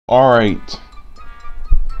Alright.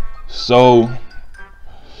 So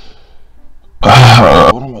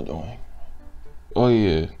what am I doing? Oh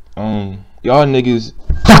yeah. Y'all niggas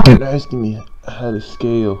fucking asking me how to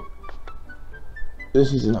scale.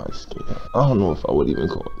 This is not a scale. I don't know if I would even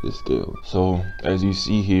call it a scale. So as you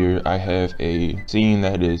see here, I have a scene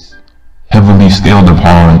that is heavily scaled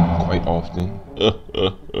upon quite often.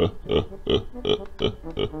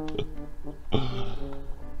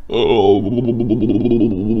 Oh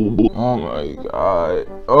my god.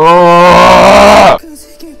 Oh!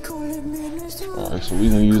 Alright, so we're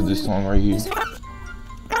gonna use this song right here.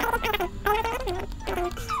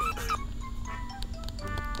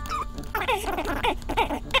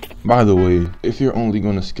 By the way, if you're only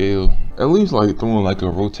gonna scale, at least like throwing like a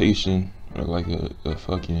rotation or like a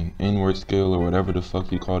fucking inward scale or whatever the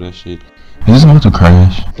fuck you call that shit. Is this about to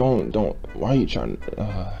crash? Don't. Why are you trying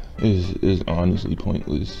to? Is honestly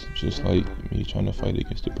pointless. Just like me trying to fight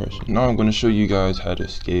against depression. Now I'm gonna show you guys how to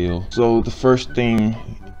scale. So the first thing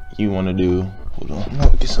you want to do. Hold on. No,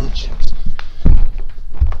 get some chips.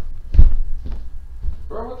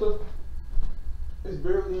 Bro, what the? There's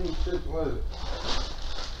barely any chips left.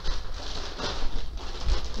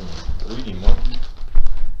 3D monkey.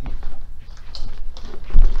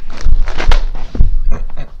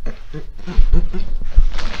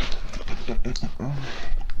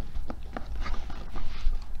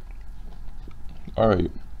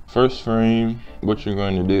 Alright, first frame, what you're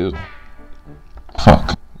going to do.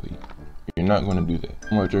 Fuck. Wait, you're not going to do that.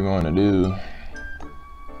 What you're going to do,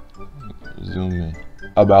 zoom in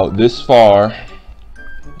about this far.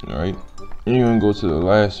 Alright, and you're going to go to the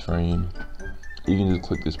last frame. You can just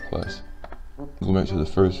click this plus. Go back to the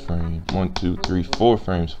first frame. 1, 2, 3, 4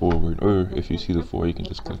 frames forward. Or if you see the 4, you can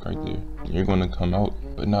just click right there. You're going to come out,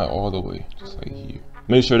 but not all the way, just like here.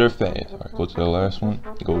 Make sure they're fast. Alright, go to the last one.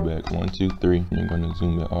 Go back 1, 2, 3. You're going to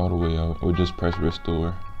zoom it all the way out. Or just press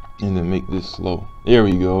restore. And then make this slow. There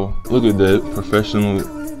we go. Look at that. Professional.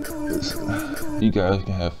 You guys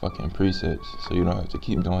can have fucking presets, so you don't have to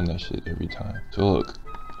keep doing that shit every time. So look.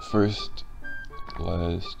 First,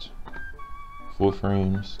 last 4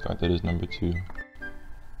 frames. Got that as number 2.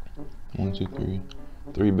 1, 2, 3.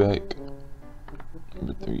 3 back.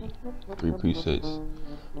 Number 3. 3 presets.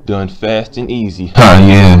 Done fast and easy. Ah,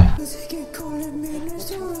 yeah.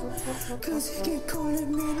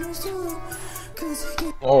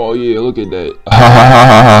 Oh yeah, look at that.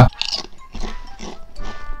 I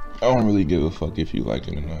don't really give a fuck if you like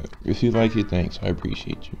it or not. If you like it, thanks. I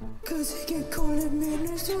appreciate you.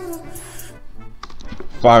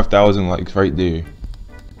 5,000 likes right there.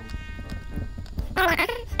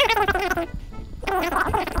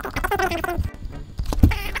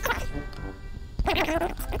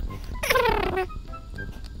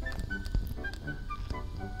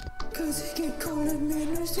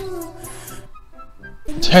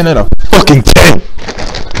 Ten out of fucking 10.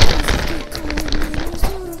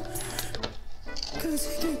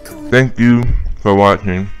 Thank you for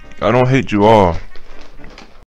watching. I don't hate you all.